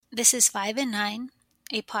This is 5 and 9,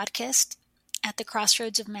 a podcast at the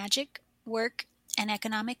crossroads of magic, work, and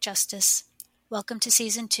economic justice. Welcome to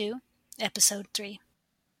Season 2, Episode 3.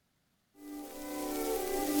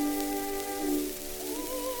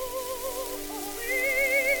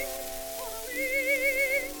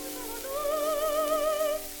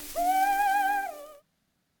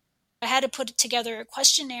 I had to put together a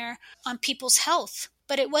questionnaire on people's health,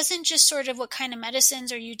 but it wasn't just sort of what kind of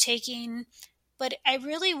medicines are you taking, but I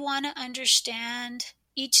really want to understand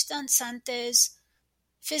each danzante's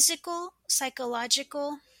physical,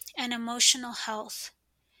 psychological, and emotional health.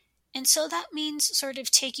 And so that means sort of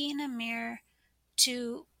taking a mirror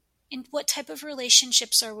to in what type of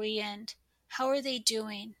relationships are we in? How are they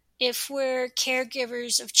doing? If we're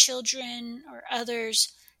caregivers of children or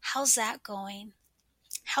others, how's that going?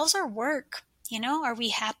 How's our work? Are we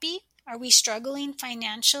happy? Are we struggling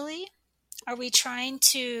financially? Are we trying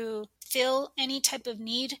to fill any type of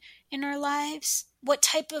need in our lives? What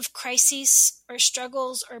type of crises or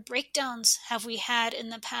struggles or breakdowns have we had in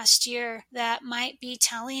the past year that might be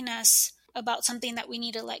telling us about something that we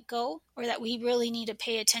need to let go or that we really need to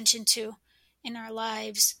pay attention to in our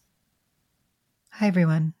lives? Hi,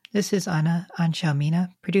 everyone. This is Ana Anchalmina,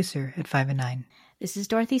 producer at 5 and 9. This is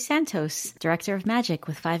Dorothy Santos, Director of Magic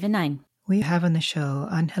with 5 and 9. We have on the show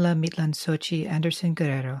Angela Mictlanxochitl Anderson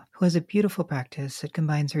Guerrero, who has a beautiful practice that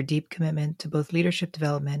combines her deep commitment to both leadership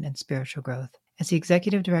development and spiritual growth. As the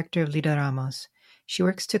Executive Director of Lideramos, she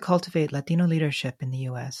works to cultivate Latino leadership in the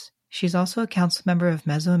U.S. She's also a council member of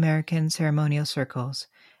Mesoamerican ceremonial circles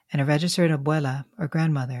and a registered abuela, or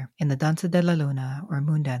grandmother, in the Danza de la Luna, or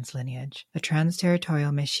moon dance lineage, a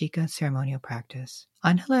trans-territorial Mexica ceremonial practice.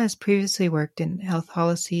 Angela has previously worked in health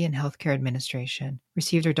policy and healthcare administration,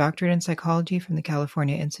 received her doctorate in psychology from the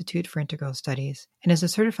California Institute for Integral Studies, and is a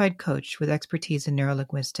certified coach with expertise in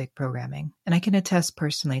neurolinguistic programming. And I can attest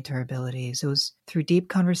personally to her abilities. It was through deep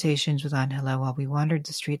conversations with Angela while we wandered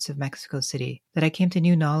the streets of Mexico City that I came to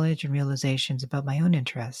new knowledge and realizations about my own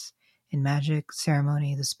interests in magic,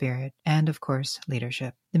 ceremony, the spirit, and, of course,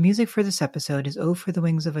 leadership. The music for this episode is "Oh for the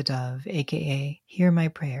Wings of a Dove," aka "Hear My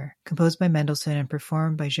Prayer," composed by Mendelssohn and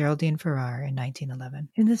performed by Geraldine Farrar in 1911.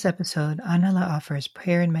 In this episode, Angela offers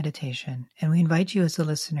prayer and meditation, and we invite you as a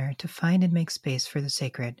listener to find and make space for the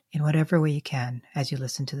sacred in whatever way you can as you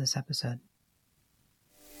listen to this episode.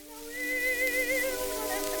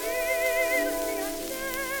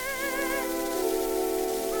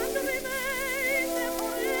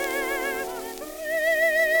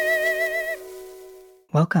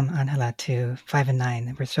 Welcome, Angela, to 5 and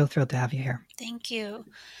 9. We're so thrilled to have you here. Thank you.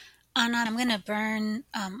 Anna, I'm going to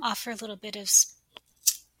offer a little bit of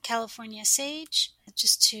California sage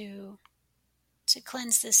just to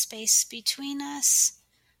cleanse the space between us,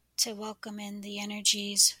 to welcome in the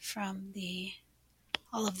energies from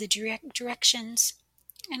all of the directions,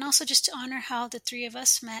 and also just to honor how the three of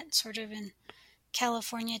us met sort of in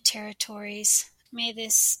California territories. May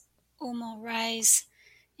this humo rise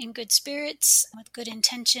in good spirits, with good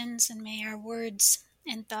intentions, and may our words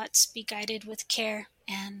and thoughts be guided with care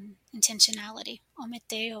and intentionality.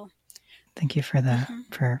 Ometeo. Thank you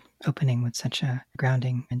for opening with such a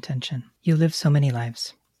grounding intention. You live so many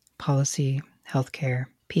lives: policy, healthcare,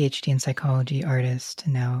 PhD in psychology, artist,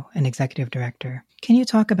 and now an executive director. Can you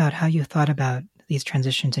talk about how you thought about these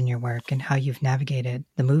transitions in your work and how you've navigated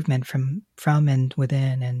the movement from and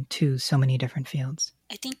within and to so many different fields?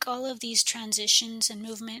 I think all of these transitions and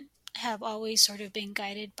movement have always sort of been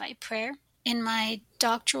guided by prayer. In my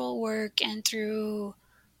doctoral work and through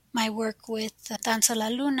my work with Danza la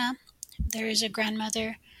Luna, there is a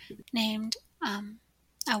grandmother named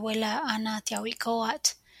Abuela Ana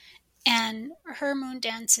Tiahuicoat, and her moon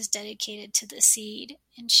dance is dedicated to the seed.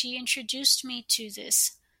 And she introduced me to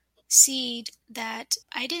this seed that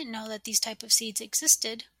I didn't know that these type of seeds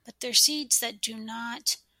existed, but they're seeds that do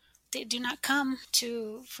not come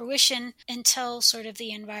to fruition until sort of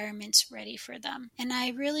the environment's ready for them. And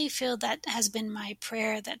I really feel that has been my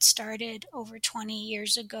prayer that started over 20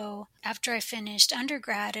 years ago after I finished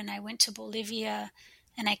undergrad and I went to Bolivia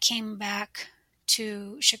and I came back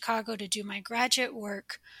to Chicago to do my graduate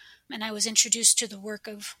work. And I was introduced to the work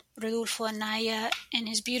of Rodolfo Anaya and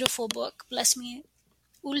his beautiful book, Bless Me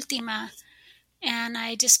Ultima. And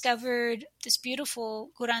I discovered this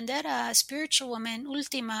beautiful curandera, spiritual woman,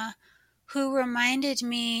 Ultima, who reminded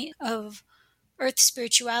me of earth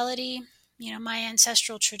spirituality, my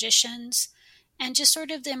ancestral traditions, and just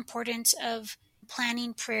sort of the importance of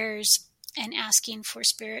planning prayers and asking for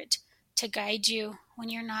spirit to guide you when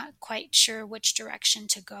you're not quite sure which direction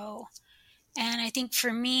to go. And I think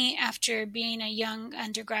for me, after being a young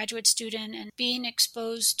undergraduate student and being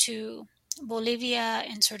exposed to Bolivia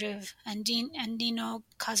and sort of Andino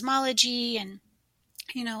cosmology and,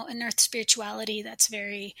 an earth spirituality that's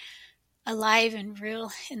very alive and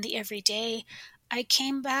real in the everyday, I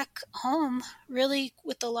came back home really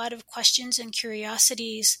with a lot of questions and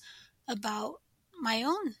curiosities about my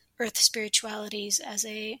own earth spiritualities as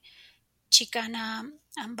a Chicana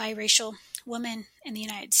biracial woman in the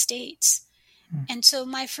United States. Mm. And so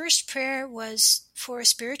my first prayer was for a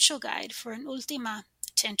spiritual guide, for an ultima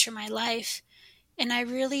to enter my life. And I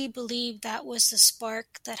really believe that was the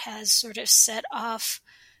spark that has sort of set off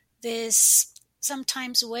this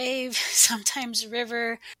sometimes wave, sometimes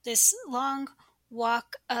river, this long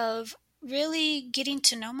walk of really getting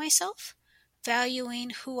to know myself,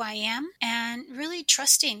 valuing who I am, and really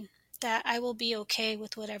trusting that I will be okay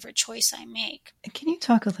with whatever choice I make. Can you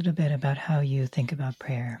talk a little bit about how you think about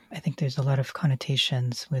prayer? I think there's a lot of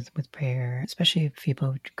connotations with prayer, especially if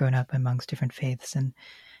people have grown up amongst different faiths. And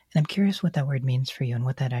I'm curious what that word means for you and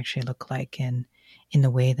what that actually looked like in the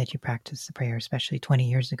way that you practice the prayer, especially 20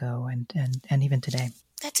 years ago and even today.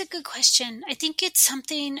 That's a good question. I think it's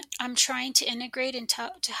something I'm trying to integrate into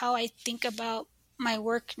how I think about my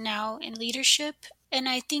work now in leadership. And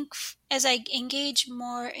I think as I engage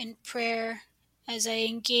more in prayer, as I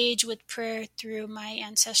engage with prayer through my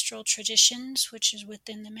ancestral traditions, which is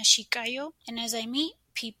within the Mexicayo, and as I meet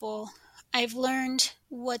people, I've learned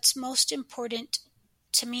what's most important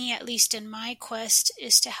to me, at least in my quest,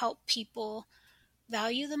 is to help people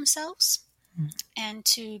value themselves and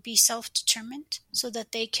to be self-determined so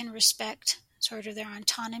that they can respect sort of their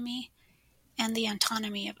autonomy and the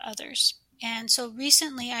autonomy of others. And so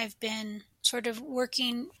recently I've been sort of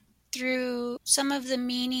working through some of the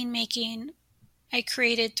meaning making I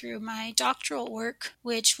created through my doctoral work,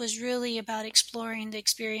 which was really about exploring the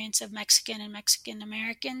experience of Mexican and Mexican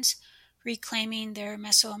Americans, reclaiming their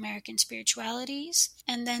Mesoamerican spiritualities,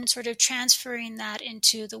 and then sort of transferring that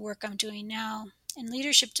into the work I'm doing now in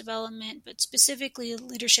leadership development, but specifically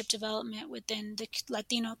leadership development within the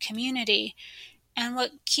Latino community. And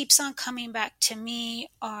what keeps on coming back to me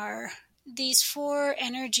are these four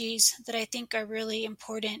energies that I think are really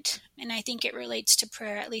important. And I think it relates to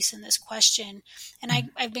prayer, at least in this question. And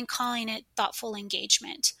I've been calling it thoughtful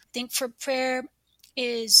engagement. I think for prayer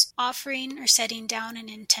is offering or setting down an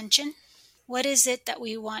intention. What is it that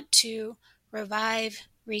we want to revive,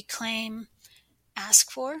 reclaim,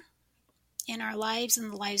 ask for in our lives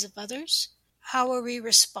and the lives of others? How are we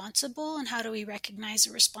responsible, and how do we recognize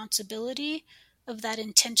the responsibility of that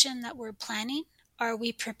intention that we're planning? Are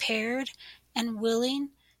we prepared and willing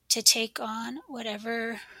to take on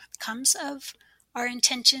whatever comes of our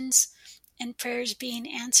intentions and prayers being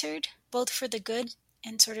answered, both for the good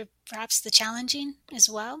and sort of perhaps the challenging as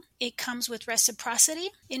well? It comes with reciprocity.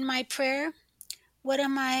 In my prayer, what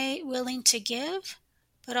am I willing to give,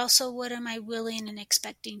 but also what am I willing and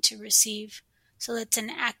expecting to receive? So it's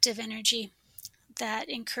an active energy that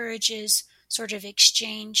encourages sort of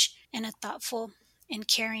exchange in a thoughtful and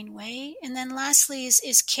caring way. And then lastly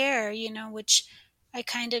is care, which I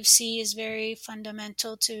kind of see is very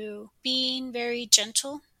fundamental to being very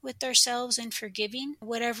gentle with ourselves and forgiving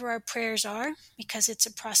whatever our prayers are, because it's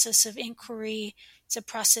a process of inquiry, it's a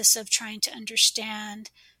process of trying to understand,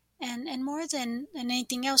 and more than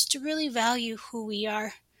anything else, to really value who we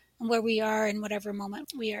are and where we are in whatever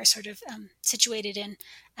moment we are sort of situated in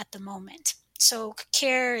at the moment. So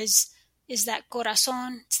care is that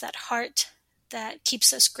corazón, it's that heart that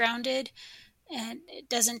keeps us grounded, and it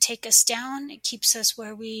doesn't take us down. It keeps us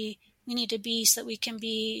where we need to be so that we can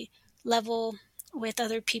be level with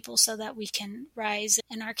other people, so that we can rise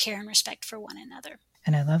in our care and respect for one another.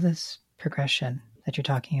 And I love this progression that you're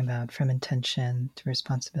talking about, from intention to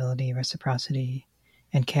responsibility, reciprocity,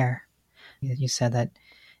 and care. You said that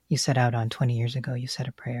you set out on 20 years ago, you said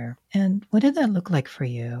a prayer. And what did that look like for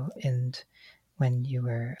you when you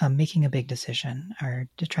were making a big decision or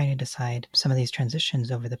just trying to decide some of these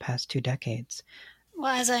transitions over the past 2 decades?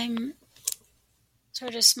 Well, as I'm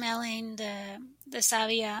sort of smelling the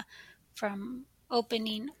salvia from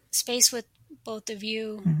opening space with both of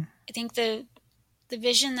you, I think the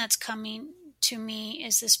vision that's coming to me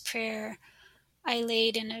is this prayer I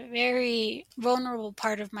laid in a very vulnerable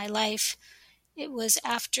part of my life. It was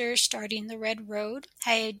after starting the Red Road.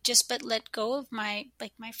 I had just but let go of my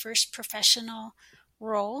first professional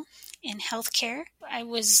role in healthcare. I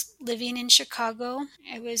was living in Chicago.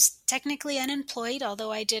 I was technically unemployed,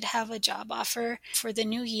 although I did have a job offer for the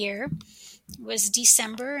new year. It was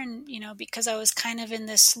December, and because I was kind of in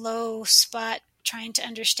this low spot trying to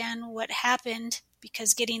understand what happened,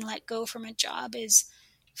 because getting let go from a job is,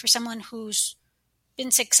 for someone who's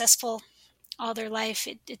been successful all their life,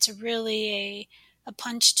 it's really a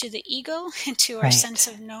punch to the ego and to our Right. sense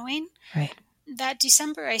of knowing. Right. That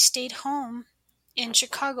December, I stayed home in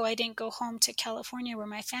Chicago. I didn't go home to California where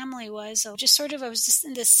my family was. So just sort of, I was just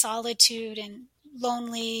in this solitude and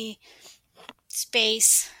lonely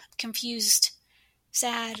space, confused,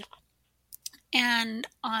 sad. And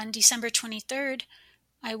on December 23rd,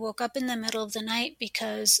 I woke up in the middle of the night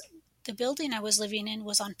because the building I was living in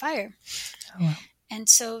was on fire. Oh, wow. And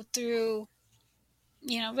so through,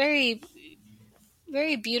 very,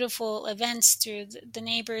 very beautiful events, through the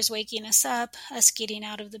neighbors waking us up, us getting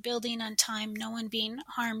out of the building on time, no one being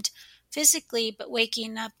harmed physically, but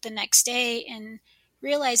waking up the next day and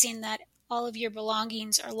realizing that all of your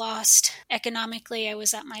belongings are lost. Economically, I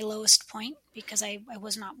was at my lowest point because I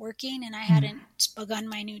was not working and I hadn't begun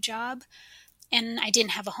my new job, and I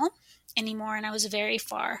didn't have a home anymore, and I was very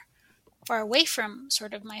far away from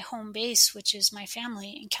sort of my home base, which is my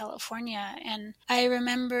family in California. And I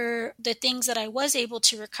remember the things that I was able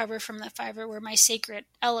to recover from the fire were my sacred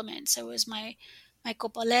elements. It was my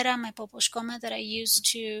copalera, my poposhkoma that I used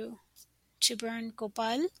to burn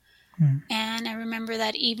copal. And I remember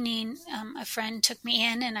that evening, a friend took me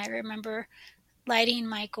in, and I remember lighting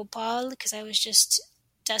my copal because I was just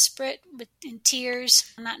desperate, in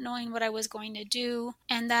tears, not knowing what I was going to do.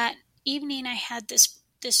 And that evening, I had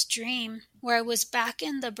this dream where I was back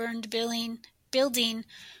in the burned building.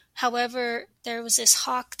 However, there was this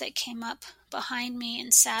hawk that came up behind me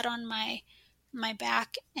and sat on my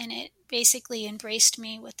back, and it basically embraced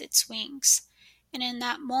me with its wings. And in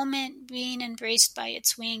that moment, being embraced by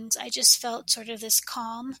its wings, I just felt sort of this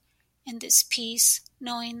calm and this peace,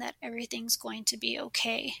 knowing that everything's going to be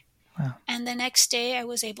okay. Wow. And the next day, I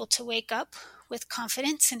was able to wake up with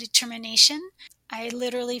confidence and determination. I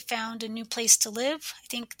literally found a new place to live. I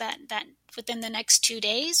think that within the next 2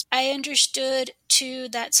 days, I understood too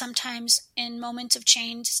that sometimes in moments of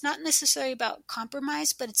change, it's not necessarily about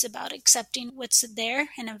compromise, but it's about accepting what's there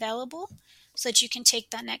and available so that you can take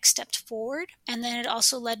that next step forward. And then it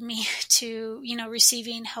also led me to,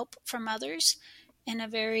 receiving help from others in a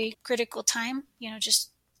very critical time, just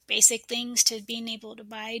basic things to being able to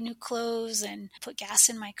buy new clothes and put gas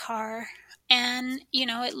in my car. And,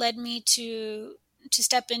 it led me to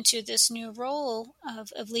step into this new role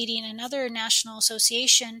of leading another national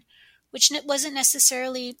association, which wasn't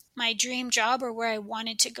necessarily my dream job or where I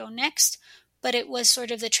wanted to go next, but it was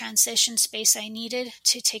sort of the transition space I needed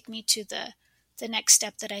to take me to the next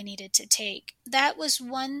step that I needed to take. That was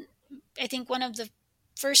one of the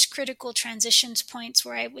first critical transitions points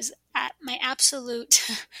where I was at my absolute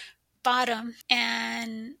bottom,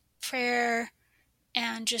 and prayer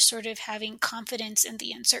and just sort of having confidence in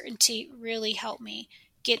the uncertainty really helped me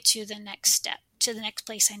get to the next step, to the next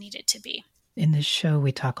place I needed to be. In this show,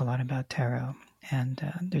 we talk a lot about tarot, and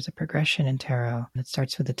there's a progression in tarot. It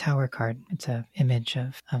starts with the tower card. It's an image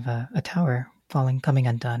of a tower coming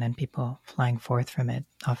undone, and people flying forth from it.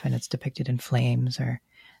 Often it's depicted in flames or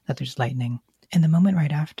that there's lightning. And the moment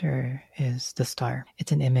right after is the star.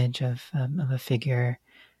 It's an image of a figure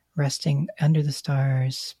resting under the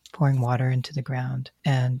stars, pouring water into the ground.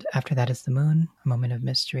 And after that is the moon, a moment of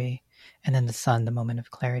mystery, and then the sun, the moment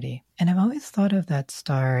of clarity. And I've always thought of that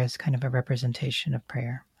star as kind of a representation of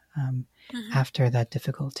prayer. After that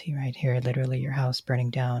difficulty, right here, literally your house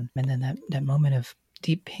burning down, and then that moment of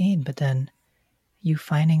deep pain, but then you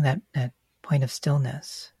finding that point of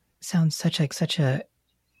stillness sounds such a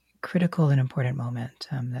critical and important moment,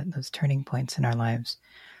 that those turning points in our lives.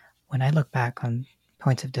 When I look back on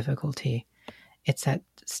points of difficulty, it's that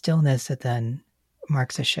stillness that then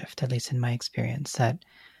marks a shift, at least in my experience, that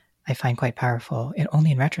I find quite powerful,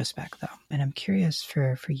 only in retrospect, though. And I'm curious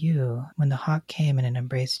for you, when the hawk came and it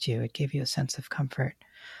embraced you, it gave you a sense of comfort.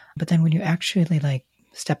 But then when you actually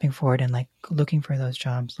stepping forward and looking for those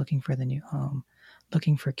jobs, looking for the new home,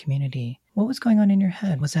 looking for community, what was going on in your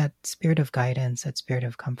head? Was that spirit of guidance, that spirit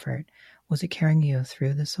of comfort, was it carrying you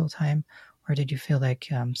through this whole time? Or did you feel like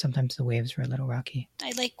sometimes the waves were a little rocky?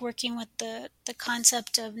 I like working with the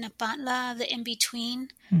concept of napatla, the in-between,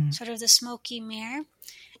 sort of the smoky mirror.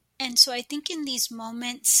 And so I think in these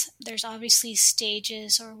moments, there's obviously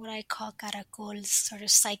stages, or what I call caracols, sort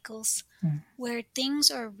of cycles, where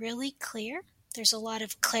things are really clear. There's a lot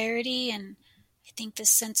of clarity, and I think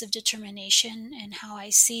this sense of determination and how I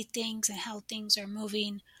see things and how things are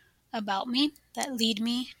moving about me that lead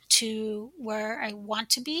me to where I want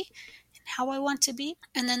to be and how I want to be.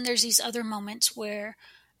 And then there's these other moments where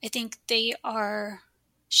I think they are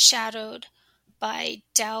shadowed by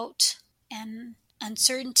doubt and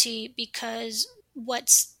uncertainty because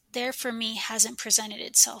what's there for me hasn't presented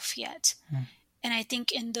itself yet. And I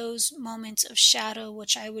think in those moments of shadow,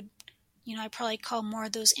 which I would I probably call more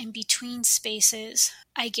those in between spaces,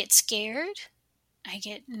 I get scared, I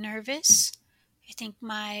get nervous. I think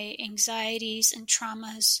my anxieties and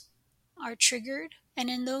traumas are triggered. And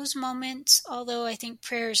in those moments, although I think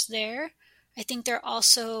prayer's there, I think they're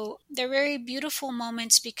very beautiful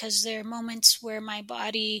moments because they're moments where my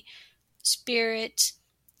body, spirit,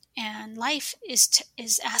 and life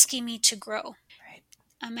is asking me to grow. Right.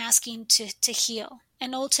 I'm asking to heal.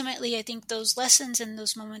 And ultimately, I think those lessons in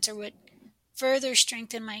those moments are what further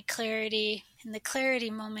strengthen my clarity in the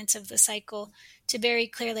clarity moments of the cycle, to very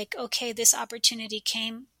clear, like, okay, this opportunity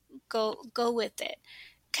came, go with it.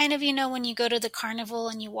 Kind of, when you go to the carnival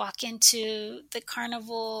and you walk into the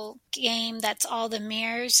carnival game, that's all the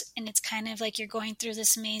mirrors, and it's kind of like you're going through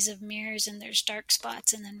this maze of mirrors, and there's dark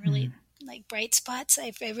spots and then really like bright spots.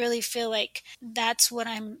 I really feel like that's what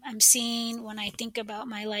I'm seeing when I think about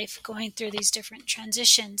my life going through these different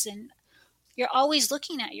transitions. And you're always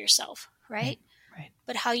looking at yourself, right? Right.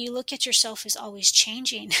 But how you look at yourself is always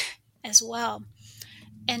changing as well.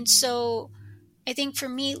 And so I think for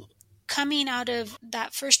me, coming out of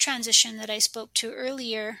that first transition that I spoke to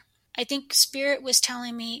earlier, I think Spirit was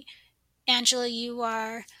telling me, Angela, you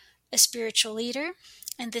are a spiritual leader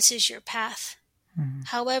and this is your path.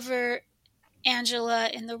 However, Angela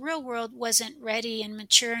in the real world wasn't ready and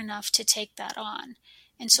mature enough to take that on.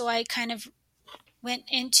 And so I kind of went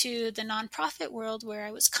into the nonprofit world where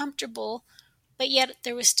I was comfortable, but yet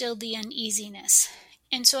there was still the uneasiness.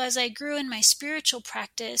 And so as I grew in my spiritual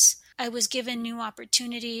practice, I was given new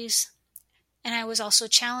opportunities, and I was also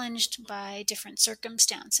challenged by different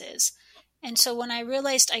circumstances. And so when I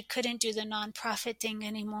realized I couldn't do the nonprofit thing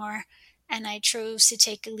anymore, and I chose to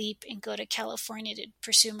take a leap and go to California to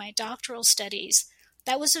pursue my doctoral studies,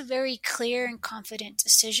 that was a very clear and confident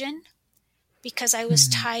decision because I was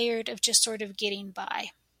tired of just sort of getting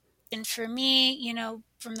by. And for me,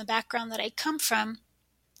 from the background that I come from,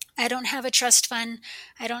 I don't have a trust fund.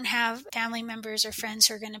 I don't have family members or friends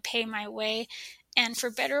who are going to pay my way. And for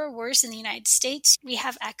better or worse, in the United States, we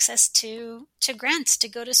have access to grants to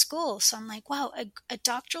go to school. So I'm like, wow, a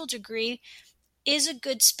doctoral degree is a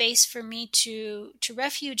good space for me to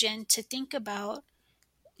refuge in, to think about,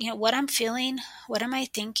 what I'm feeling, what am I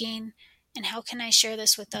thinking, and how can I share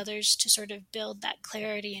this with others to sort of build that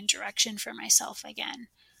clarity and direction for myself again.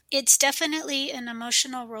 It's definitely an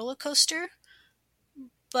emotional roller coaster,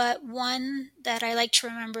 but one that I like to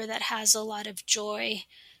remember that has a lot of joy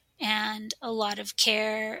and a lot of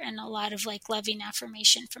care and a lot of like loving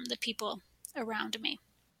affirmation from the people around me.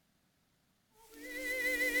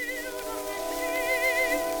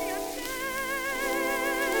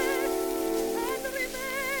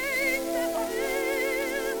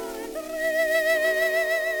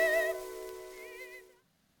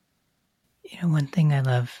 One thing I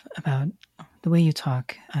love about the way you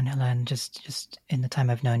talk, Angela, and just in the time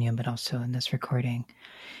I've known you, but also in this recording,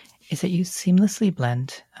 is that you seamlessly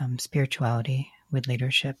blend spirituality with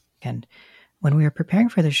leadership. And when we were preparing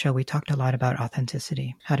for the show, we talked a lot about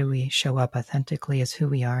authenticity. How do we show up authentically as who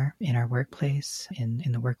we are in our workplace,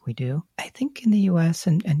 in the work we do? I think in the US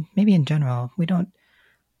and maybe in general, we don't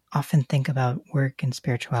often think about work and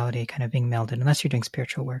spirituality kind of being melded, unless you're doing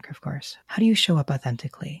spiritual work, of course. How do you show up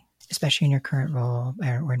authentically, especially in your current role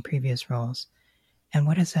or in previous roles? And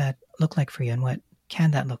what does that look like for you? And what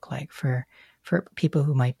can that look like for people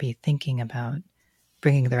who might be thinking about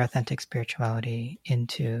bringing their authentic spirituality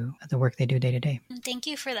into the work they do day to day? Thank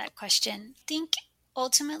you for that question. I think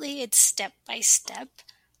ultimately it's step by step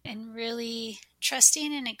and really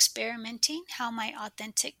trusting and experimenting how my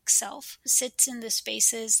authentic self sits in the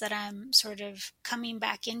spaces that I'm sort of coming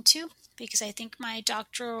back into, because I think my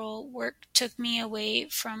doctoral work took me away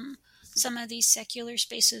from some of these secular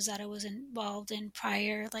spaces that I was involved in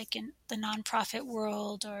prior, like in the nonprofit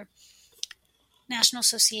world or national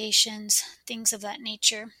associations, things of that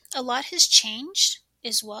nature. A lot has changed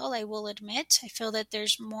as well, I will admit. I feel that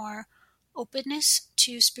there's more openness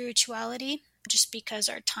to spirituality just because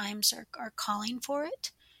our times are calling for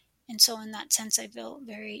it. And so in that sense, I feel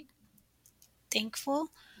very thankful.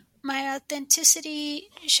 My authenticity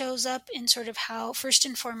shows up in sort of how, first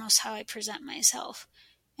and foremost, how I present myself.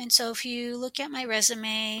 And so if you look at my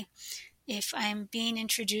resume, if I'm being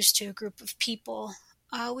introduced to a group of people,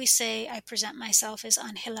 I always say I present myself as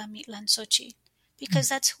Angela Mictlanxochitl because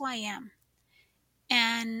that's who I am.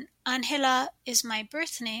 And Angela is my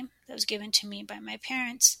birth name that was given to me by my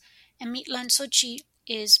parents, and Mictlanxochitl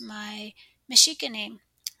is my Mexica name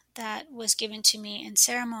that was given to me in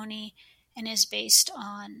ceremony and is based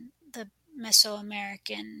on the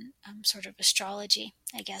Mesoamerican sort of astrology,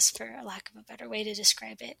 I guess, for a lack of a better way to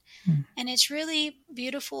describe it. And it's really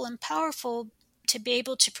beautiful and powerful to be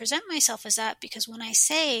able to present myself as that, because when I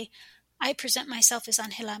say I present myself as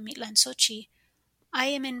Angela Mictlanxochitl, I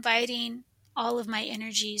am inviting all of my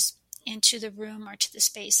energies into the room or to the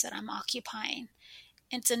space that I'm occupying.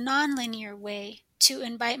 It's a non-linear way to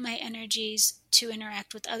invite my energies to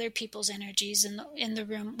interact with other people's energies in the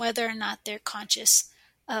room, whether or not they're conscious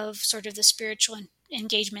of sort of the spiritual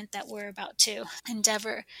engagement that we're about to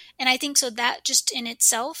endeavor. And I think so that just in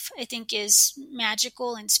itself, I think is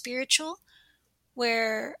magical and spiritual,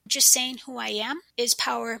 where just saying who I am is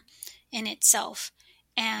power in itself.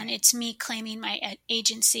 And it's me claiming my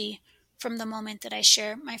agency from the moment that I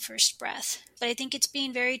share my first breath. But I think it's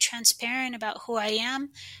being very transparent about who I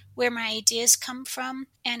am, where my ideas come from,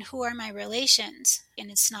 and who are my relations.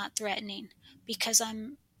 And it's not threatening, because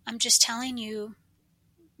I'm just telling you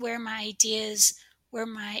where my ideas, where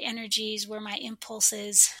my energies, where my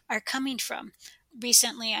impulses are coming from.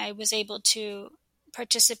 Recently, I was able to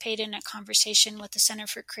participate in a conversation with the Center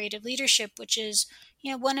for Creative Leadership, which is,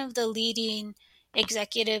 one of the leading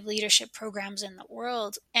executive leadership programs in the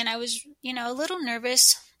world. And I was, a little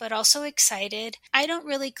nervous, but also excited. I don't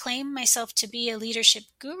really claim myself to be a leadership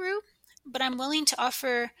guru, but I'm willing to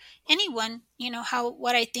offer anyone,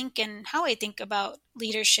 what I think and how I think about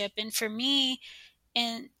leadership. And for me,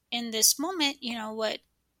 in this moment,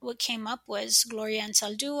 what came up was Gloria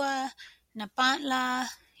Ansaldúa, Napantla,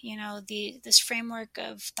 this framework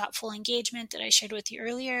of thoughtful engagement that I shared with you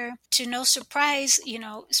earlier. To no surprise,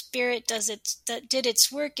 Spirit did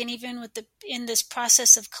its work, and even in this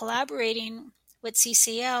process of collaborating with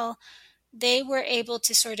CCL, they were able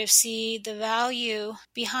to sort of see the value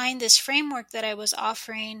behind this framework that I was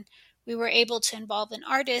offering. We were able to involve an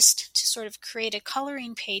artist to sort of create a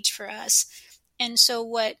coloring page for us. And so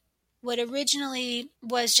what originally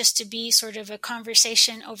was just to be sort of a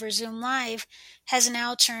conversation over Zoom Live has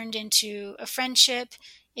now turned into a friendship.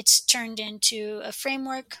 It's turned into a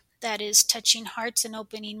framework that is touching hearts and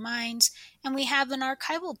opening minds. And we have an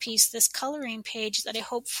archival piece, this coloring page, that I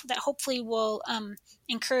hope that hopefully will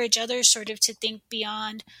encourage others sort of to think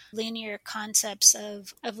beyond linear concepts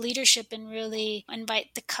of leadership, and really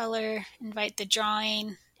invite the color, invite the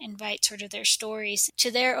drawing, invite sort of their stories to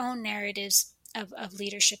their own narratives of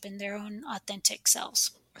leadership and their own authentic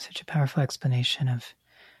selves. Such a powerful explanation of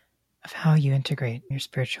how you integrate your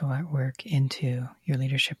spiritual work into your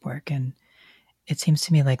leadership work. And it seems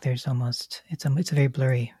to me like there's it's a very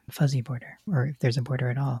blurry, fuzzy border, or if there's a border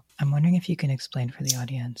at all. I'm wondering if you can explain for the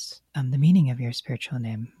audience the meaning of your spiritual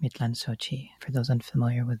name, Mictlanxochitl, for those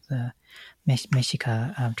unfamiliar with the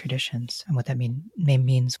Mexica traditions, and what that name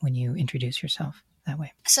means when you introduce yourself that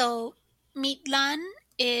way. So, Mictlan,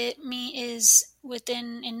 is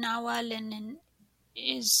within in Nahuatl, and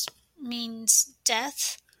means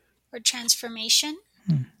death or transformation.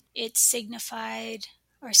 It's signified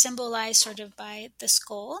or symbolized sort of by the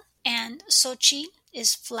skull. And Xochitl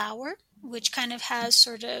is flower, which kind of has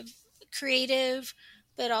sort of creative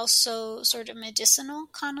but also sort of medicinal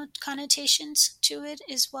connotations to it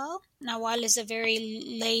as well. Nahuatl is a very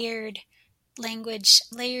layered language,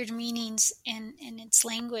 layered meanings in its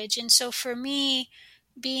language. And so for me,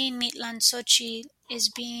 being Mictlanxochitl is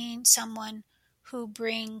being someone who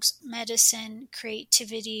brings medicine,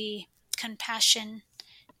 creativity, compassion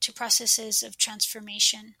to processes of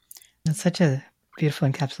transformation. That's such a beautiful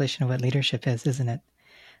encapsulation of what leadership is, isn't it?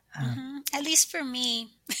 At least for me.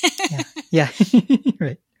 Yeah.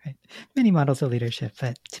 Right. Many models of leadership,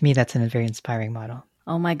 but to me, that's a very inspiring model.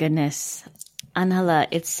 Oh my goodness. Angela,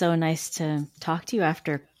 it's so nice to talk to you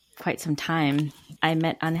after quite some time. I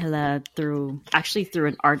met Angela through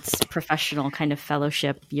an arts professional kind of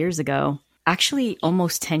fellowship years ago, actually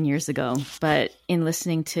almost 10 years ago. But in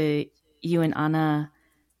listening to you and Anna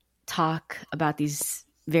talk about these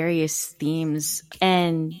various themes,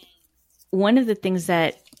 and one of the things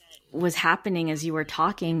that was happening as you were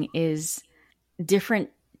talking is different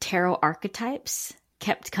tarot archetypes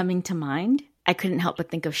kept coming to mind. I couldn't help but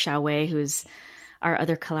think of Xiaowei, who's our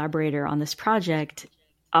other collaborator on this project,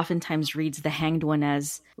 oftentimes reads the Hanged One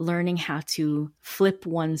as learning how to flip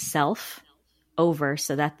oneself over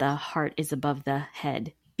so that the heart is above the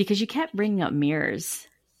head. Because you kept bringing up mirrors.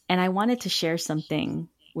 And I wanted to share something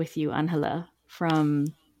with you, Angela,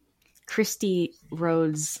 from Christy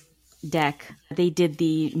Rhodes' deck. They did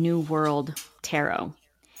the New World Tarot.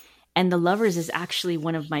 And the Lovers is actually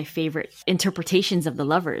one of my favorite interpretations of the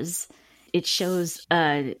Lovers. It shows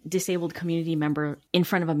a disabled community member in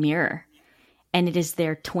front of a mirror, and it is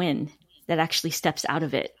their twin that actually steps out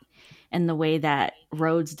of it. And the way that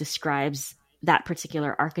Rhodes describes that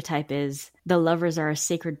particular archetype is the Lovers are a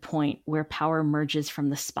sacred point where power merges from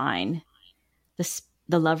the spine.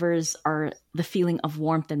 The Lovers are the feeling of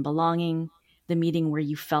warmth and belonging, the meeting where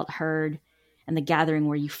you felt heard, and the gathering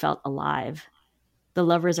where you felt alive. The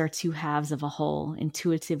lovers are two halves of a whole,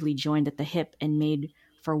 intuitively joined at the hip and made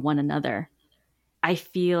for one another. I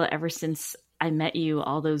feel ever since I met you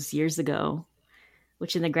all those years ago,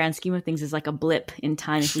 which in the grand scheme of things is like a blip in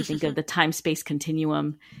time if we think of the time-space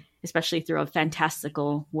continuum, especially through a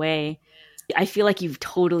fantastical way. I feel like you've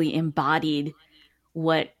totally embodied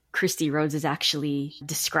what Christy Rhodes is actually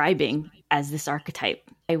describing as this archetype.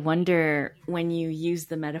 I wonder, when you use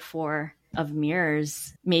the metaphor of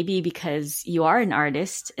mirrors, maybe because you are an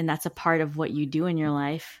artist and that's a part of what you do in your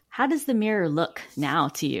life, how does the mirror look now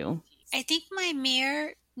to you? I think my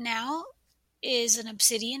mirror now is an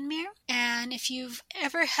obsidian mirror. And if you've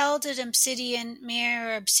ever held an obsidian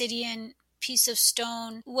mirror or obsidian piece of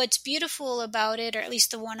stone, what's beautiful about it, or at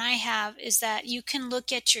least the one I have, is that you can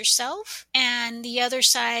look at yourself and the other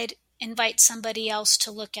side invites somebody else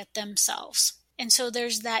to look at themselves. And so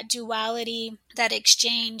there's that duality, that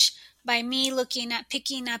exchange. By me looking at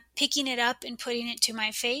picking it up and putting it to my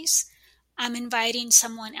face, I'm inviting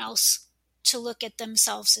someone else to look at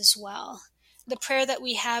themselves as well. The prayer that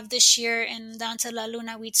we have this year in Danza la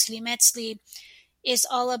Luna Mictlanxochitl is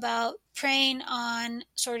all about praying on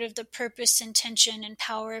sort of the purpose, intention, and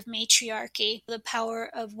power of matriarchy, the power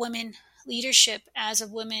of women leadership as a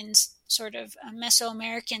women's sort of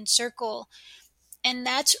Mesoamerican circle. And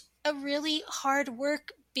that's a really hard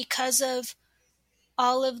work because of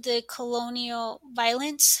all of the colonial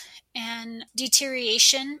violence and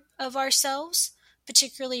deterioration of ourselves,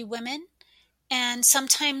 particularly women. And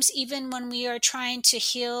sometimes even when we are trying to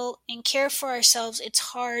heal and care for ourselves, it's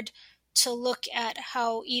hard to look at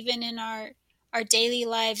how even in our daily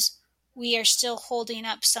lives, we are still holding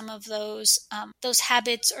up some of those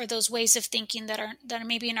habits or those ways of thinking that are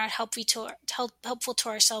maybe not helpful to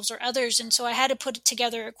ourselves or others. And so I had to put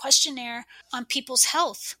together a questionnaire on people's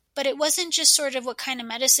health. But it wasn't just sort of what kind of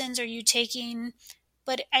medicines are you taking,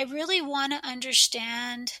 but I really want to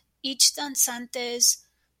understand each danzante's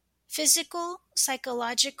physical,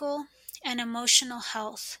 psychological, and emotional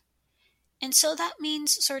health. And so that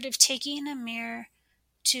means sort of taking a mirror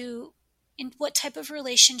to in what type of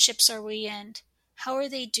relationships are we in? How are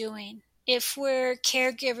they doing? If we're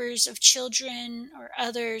caregivers of children or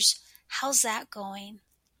others, how's that going?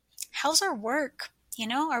 How's our work?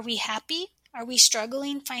 Are we happy? Are we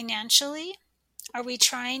struggling financially? Are we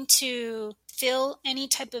trying to fill any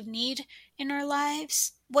type of need in our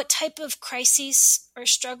lives? What type of crises or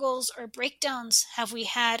struggles or breakdowns have we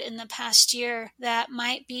had in the past year that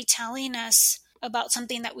might be telling us about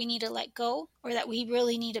something that we need to let go or that we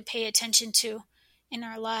really need to pay attention to in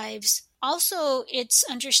our lives? Also, it's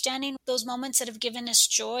understanding those moments that have given us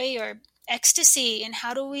joy or ecstasy, and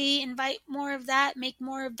how do we invite more of that, make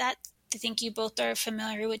more of that. I think you both are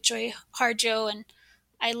familiar with Joy Harjo, and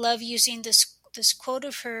I love using this quote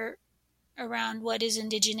of her around what is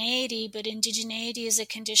indigeneity, but indigeneity is a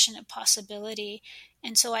condition of possibility.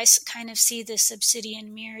 And so I kind of see this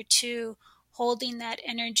obsidian mirror too, holding that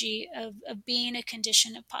energy of being a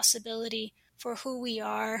condition of possibility for who we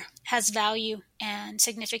are, has value and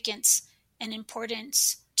significance and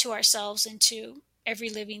importance to ourselves and to every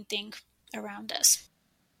living thing around us.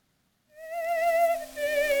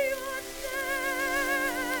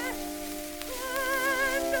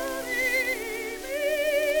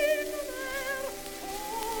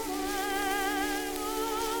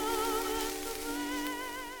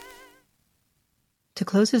 To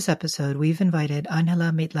close this episode, we've invited Angela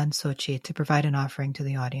Mictlanxochitl to provide an offering to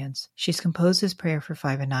the audience. She's composed this prayer for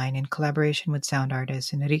 5 and 9 in collaboration with sound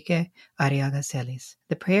artist Enrique Arriaga Celis.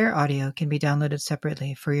 The prayer audio can be downloaded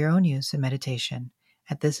separately for your own use and meditation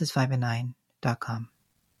at thisis5and9.com.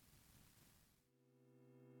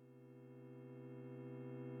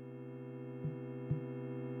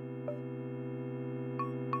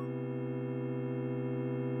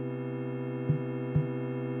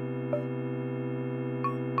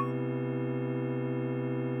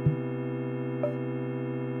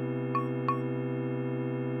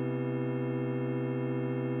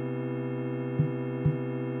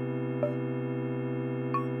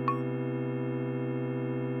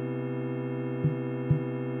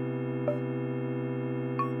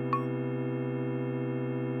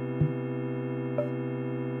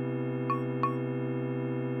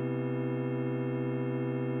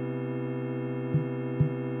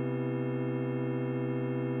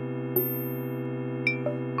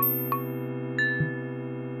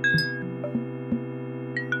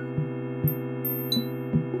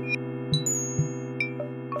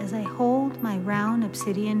 As I hold my round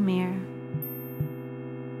obsidian mirror,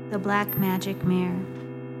 the black magic mirror,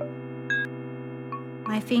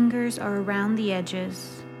 my fingers are around the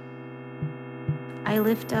edges, I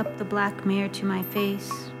lift up the black mare to my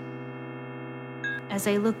face. As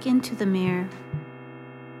I look into the mirror,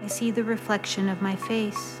 I see the reflection of my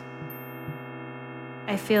face.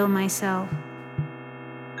 I feel myself.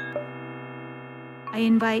 I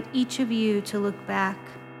invite each of you to look back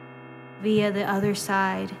via the other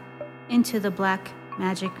side into the black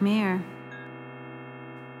magic mirror.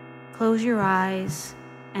 Close your eyes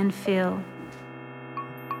and feel.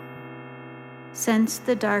 Sense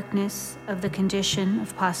the darkness of the condition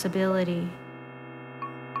of possibility.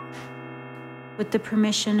 With the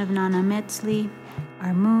permission of Nana Metzli,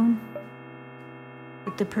 our moon,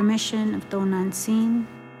 with the permission of Tonantzin,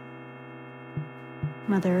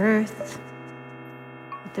 Mother Earth,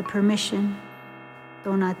 with the permission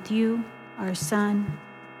of Tonatiuh, our sun,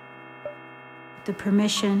 with the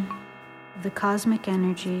permission of the cosmic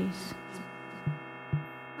energies,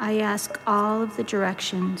 I ask all of the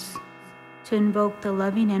directions to invoke the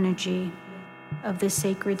loving energy of this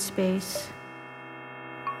sacred space.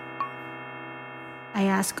 I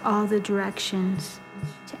ask all the directions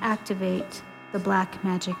to activate the black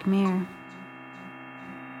magic mirror.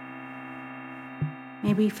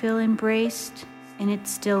 May we feel embraced in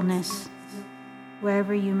its stillness,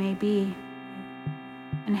 wherever you may be,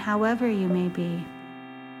 and however you may be.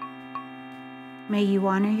 May you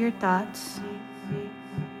honor your thoughts.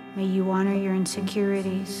 May you honor your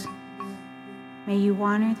insecurities. May you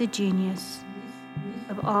honor the genius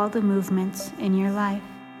of all the movements in your life.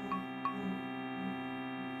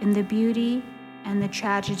 In the beauty and the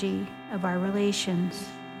tragedy of our relations,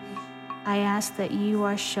 I ask that you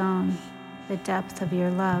are shown the depth of your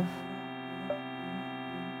love.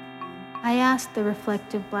 I ask the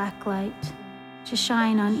reflective black light to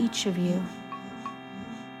shine on each of you.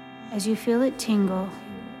 As you feel it tingle,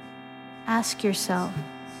 ask yourself,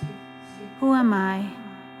 who am I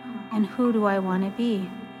and who do I want to be?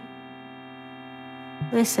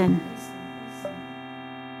 Listen.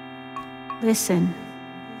 Listen.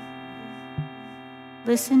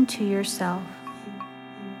 Listen to yourself.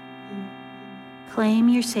 Claim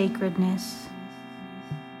your sacredness.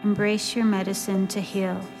 Embrace your medicine to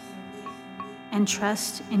heal. And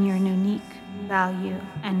trust in your unique value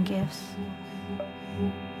and gifts.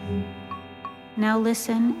 Now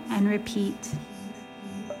listen and repeat.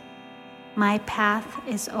 My path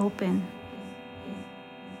is open.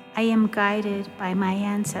 I am guided by my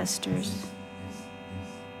ancestors.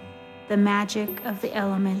 The magic of the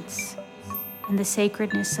elements and the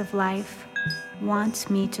sacredness of life wants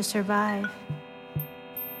me to survive.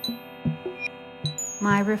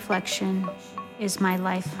 My reflection is my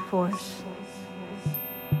life force.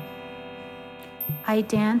 I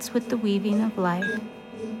dance with the weaving of life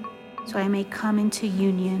so I may come into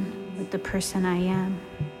union with the person I am.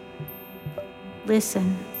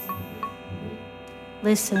 Listen.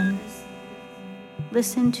 Listen.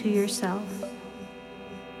 Listen to yourself.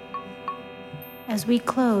 As we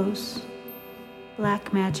close,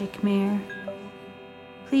 Black Magic Mirror,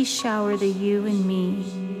 please shower the you in me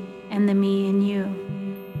and the me in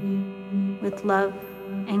you with love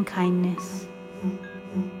and kindness.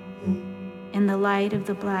 In the light of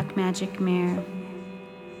the Black Magic Mirror,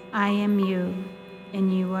 I am you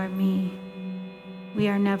and you are me. We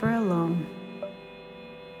are never alone.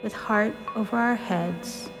 With heart over our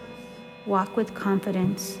heads, walk with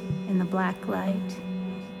confidence in the black light.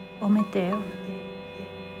 Ometeo.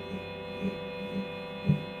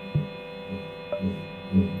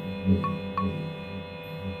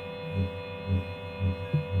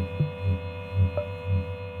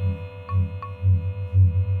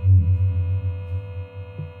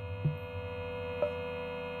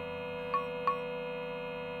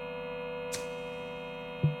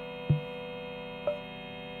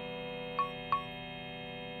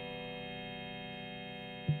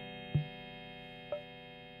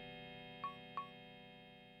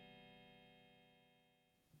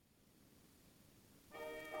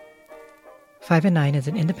 Five and Nine is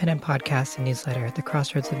an independent podcast and newsletter at the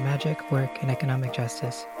crossroads of magic, work, and economic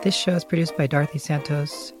justice. This show is produced by Dorothy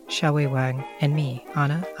Santos, Xiaowei Wang, and me,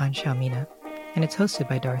 Anna An Xiaomina, and it's hosted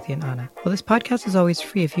by Dorothy and Anna. While this podcast is always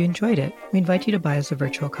free, if you enjoyed it, we invite you to buy us a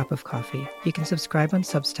virtual cup of coffee. You can subscribe on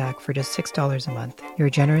Substack for just $6 a month. Your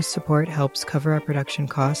generous support helps cover our production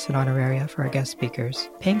costs and honoraria for our guest speakers.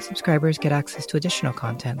 Paying subscribers get access to additional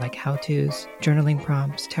content like how-tos, journaling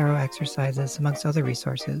prompts, tarot exercises, amongst other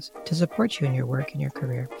resources to support you in your work and your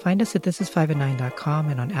career. Find us at thisis5and9.com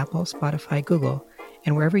and on Apple, Spotify, Google,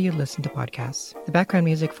 and wherever you listen to podcasts. The background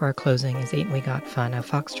music for our closing is Ain't We Got Fun, a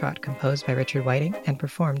foxtrot composed by Richard Whiting and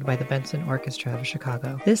performed by the Benson Orchestra of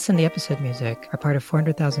Chicago. This and the episode music are part of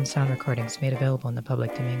 400,000 sound recordings made available in the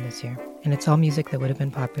public domain this year. And it's all music that would have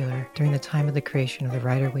been popular during the time of the creation of the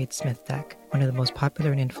Rider-Waite-Smith deck, one of the most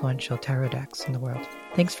popular and influential tarot decks in the world.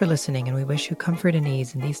 Thanks for listening, and we wish you comfort and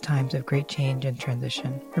ease in these times of great change and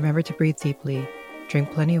transition. Remember to breathe deeply,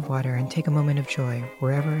 drink plenty of water, and take a moment of joy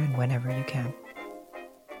wherever and whenever you can.